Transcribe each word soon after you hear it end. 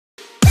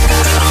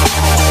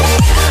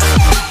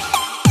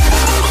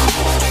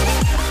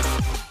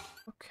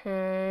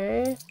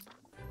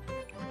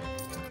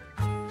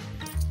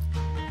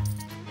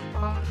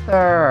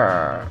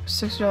author.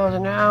 $60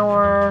 an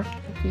hour.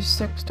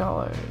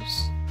 $56.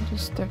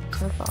 Just stick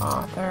to the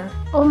author.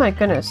 Oh my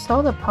goodness,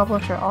 tell the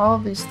publisher all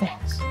of these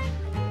things.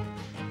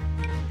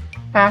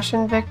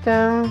 Fashion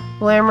victim,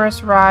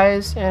 glamorous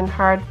rise and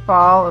hard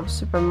fall of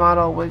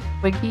supermodel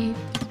Twiggy.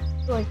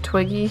 Like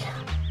Twiggy.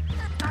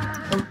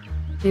 And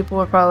people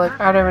are probably like,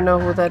 I don't even know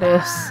who that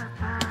is.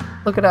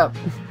 Look it up.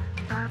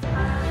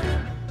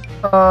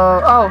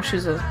 Oh,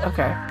 she's a,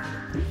 okay.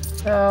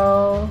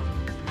 So.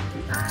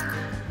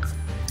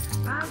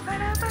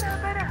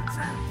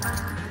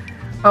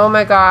 Oh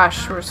my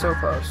gosh, we're so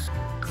close.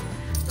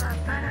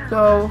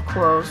 So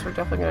close. We're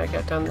definitely gonna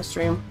get done the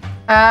stream.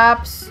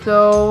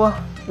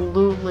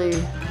 Absolutely.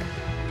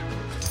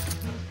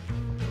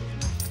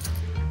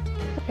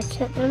 I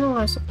can't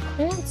analyze a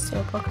plant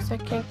sample because I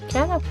can't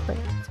get a plant.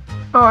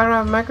 Oh, I don't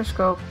have a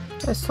microscope.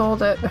 I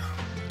sold it.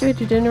 Dude,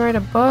 you didn't write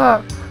a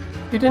book.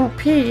 You didn't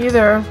pee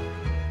either.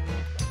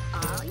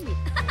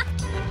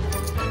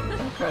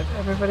 Good.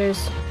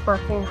 Everybody's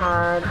working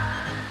hard.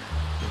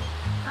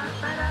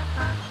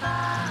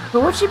 Who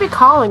would she be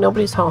calling?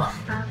 Nobody's home.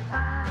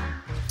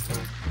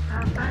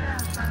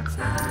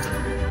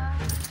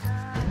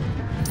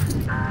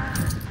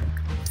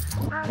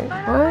 Wait,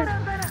 what?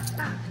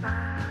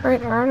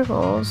 Write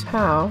articles?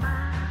 How?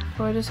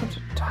 Do I just have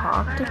to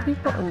talk to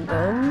people and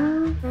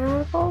then write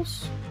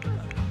articles?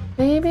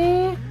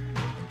 Maybe?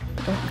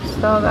 Okay,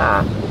 sell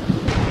that.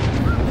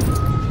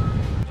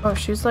 Oh,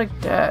 she's like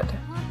dead.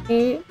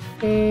 Eat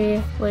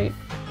a late.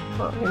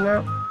 Well, you're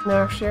not.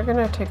 No, actually, you're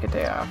gonna take a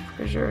day off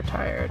because you're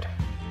tired.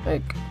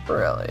 Like,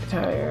 really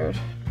tired.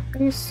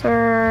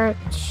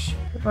 Research.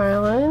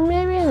 Violin,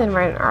 maybe? And then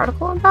write an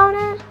article about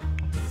it?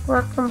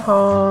 Work from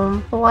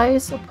home.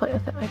 Splice a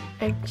plant.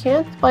 I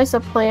can't splice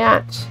a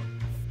plant.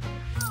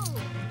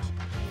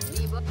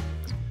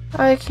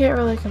 I can't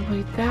really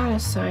complete that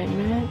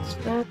assignment.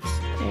 That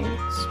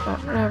stinks,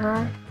 but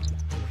whatever.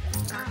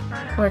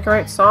 I can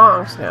write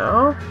songs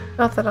now.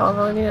 Not that I'll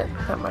really need it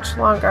that much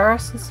longer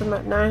since I'm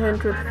at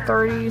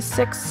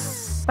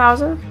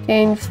 936,000.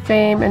 Gain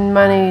fame and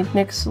money.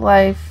 Nick's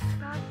life.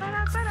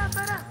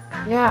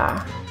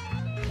 Yeah.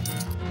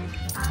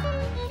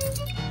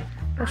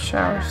 I'll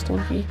shower,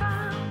 Stinky.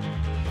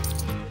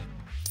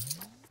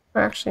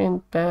 We're actually in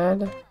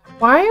bed.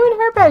 Why are you in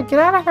her bed? Get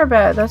out of her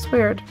bed. That's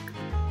weird.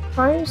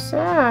 Why are you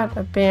sad?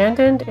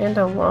 Abandoned and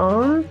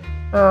alone?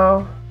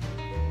 Oh.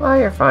 Well,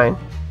 you're fine.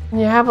 And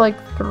you have like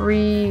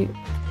 3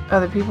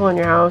 other people in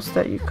your house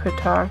that you could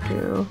talk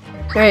to.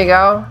 There you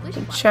go. You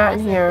can chat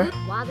in here.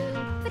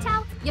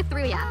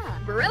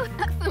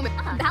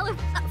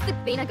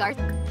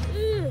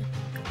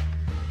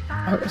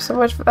 Okay, so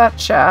much for that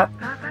chat.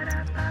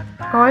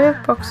 Oh, I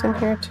have books in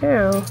here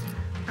too.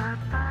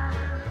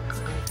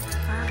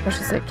 I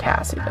should say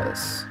Cassie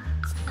does.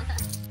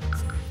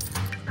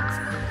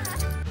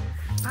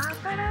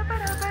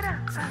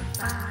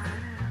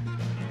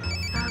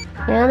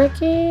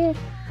 Panicky?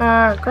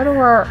 Go to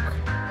work.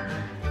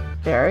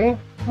 Gary.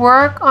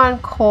 Work on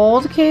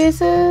cold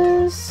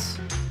cases?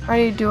 How are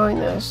you doing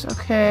this?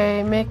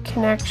 Okay, make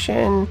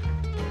connection.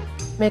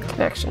 Make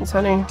connections,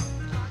 honey.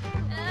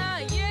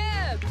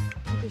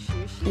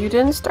 You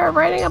didn't start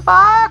writing a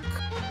book?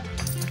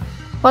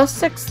 Plus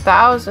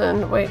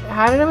 6,000. Wait,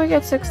 how did we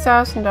get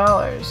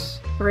 $6,000?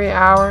 3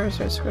 hours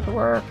or so to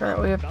work. Alright,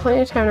 we have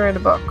plenty of time to write a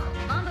book.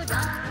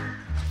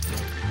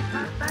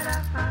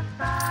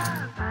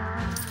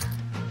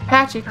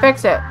 Patchy,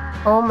 fix it!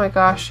 Oh my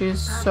gosh, she's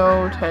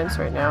so tense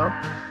right now.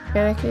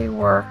 Panicky,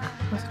 work,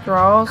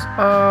 withdrawals.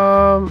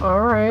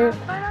 Alright.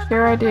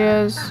 Share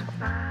ideas.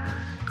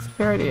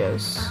 Share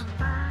ideas.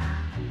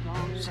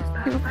 She's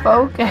too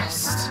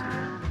focused.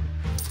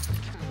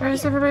 Why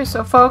is everybody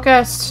so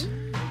focused?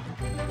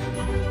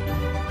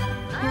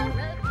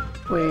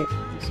 Wait,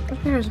 these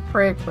computers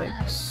break like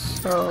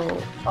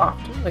so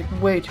often, like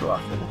way too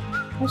often.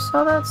 You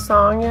saw that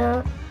song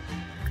yet?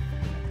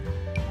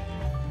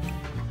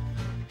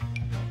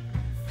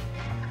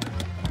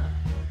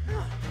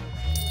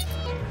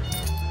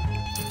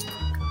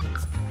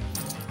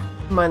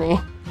 Money.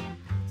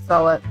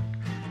 Sell it.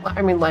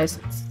 I mean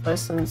license.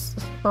 License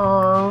the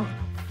song.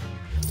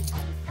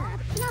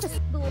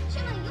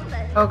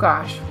 Oh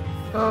gosh.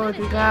 Oh,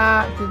 do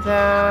that, do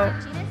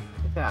that, do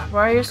that.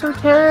 Why are you so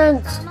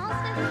tense?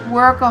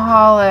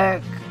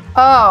 Workaholic.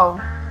 Oh,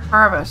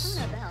 harvest.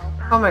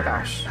 Oh my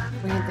gosh.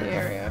 We need the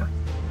area.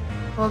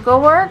 Well, go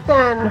work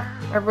then.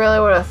 I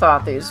really would have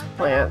thought these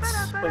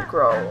plants would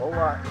grow a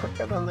lot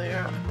quicker than they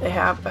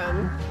have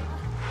been.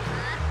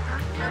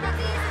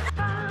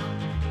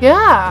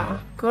 Yeah,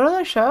 go to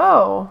the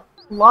show.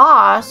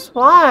 Lost?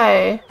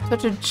 Why?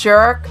 Such a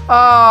jerk.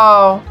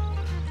 Oh.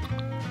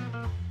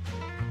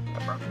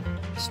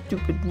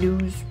 Stupid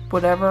news,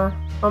 whatever.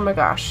 Oh my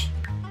gosh.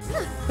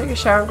 Take a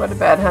shower and go to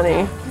bed,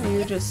 honey.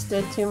 You just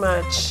did too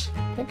much.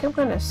 I think I'm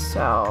gonna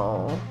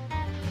sell.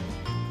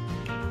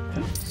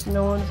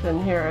 No one's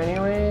in here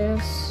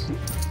anyways.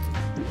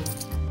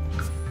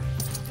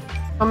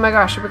 Oh my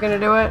gosh, are we gonna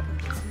do it?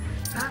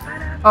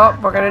 Oh,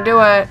 we're gonna do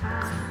it.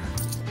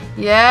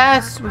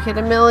 Yes, we hit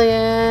 1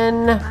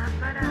 million.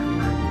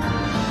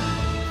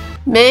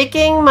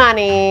 Making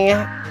money.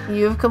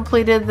 You've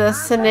completed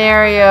this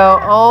scenario.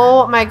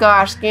 Oh my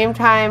gosh, game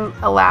time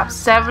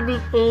elapsed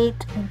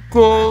 78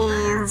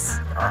 days.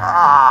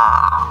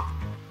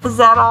 Is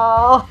that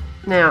all?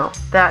 Now,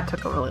 that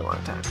took a really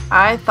long time.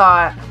 I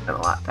thought it went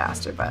a lot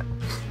faster, but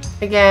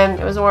again,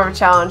 it was more of a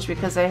challenge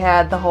because I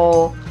had the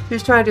whole, he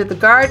was trying to do the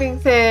gardening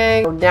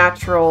thing,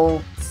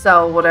 natural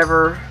sell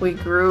whatever we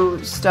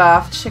grew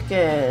stuff,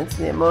 chickens,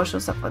 and the emotional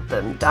stuff with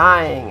them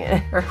dying.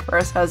 And her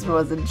first husband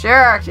was a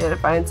jerk. She had to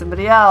find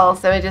somebody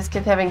else. And we just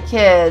kept having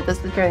kids.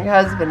 This was during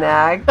husband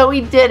act. But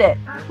we did it.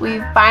 We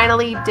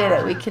finally did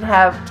it. We can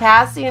have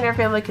Cassie and her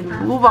family can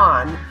move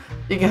on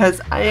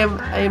because I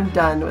am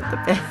done with the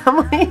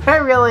family. I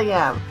really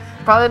am.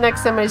 Probably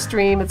next time I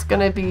stream, it's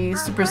gonna be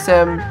Super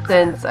Sim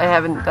since I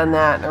haven't done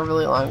that in a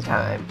really long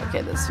time.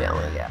 Okay, this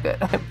family, yeah, good.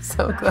 I'm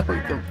so glad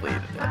we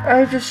completed it.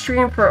 I just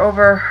streamed for a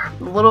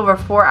little over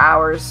 4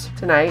 hours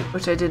tonight,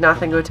 which I did not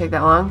think it would take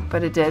that long,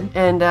 but it did.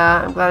 And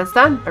I'm glad it's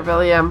done. I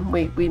really am.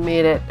 We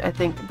made it, I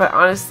think. But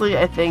honestly,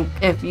 I think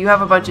if you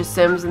have a bunch of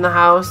Sims in the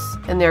house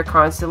and they're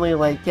constantly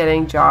like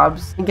getting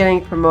jobs and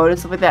getting promoted and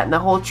stuff like that, and the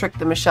whole trick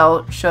that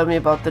Michelle showed me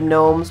about the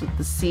gnomes with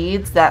the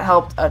seeds, that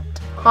helped a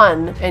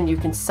ton, and you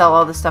can sell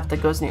all the stuff that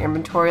goes in your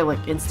inventory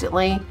like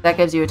instantly. That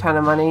gives you a ton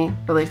of money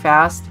really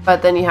fast,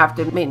 but then you have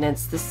to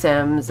maintenance the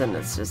Sims and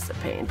it's just a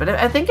pain. But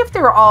I think if they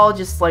were all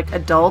just like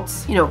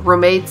adults, you know,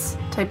 roommates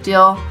type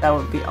deal, that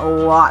would be a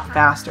lot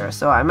faster.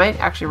 So I might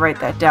actually write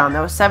that down.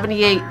 That was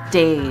 78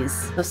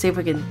 days. Let's see if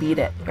we can beat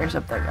it or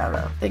something. I don't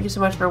know. Thank you so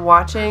much for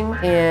watching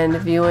and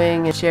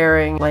viewing and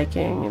sharing,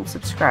 liking and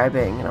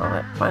subscribing and all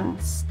that fun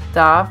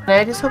stuff. And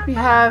I just hope you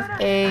have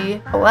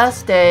a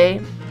blessed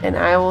day, and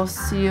I will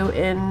see you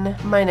in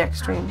my next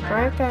stream.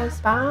 Alright guys,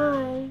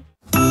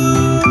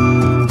 bye!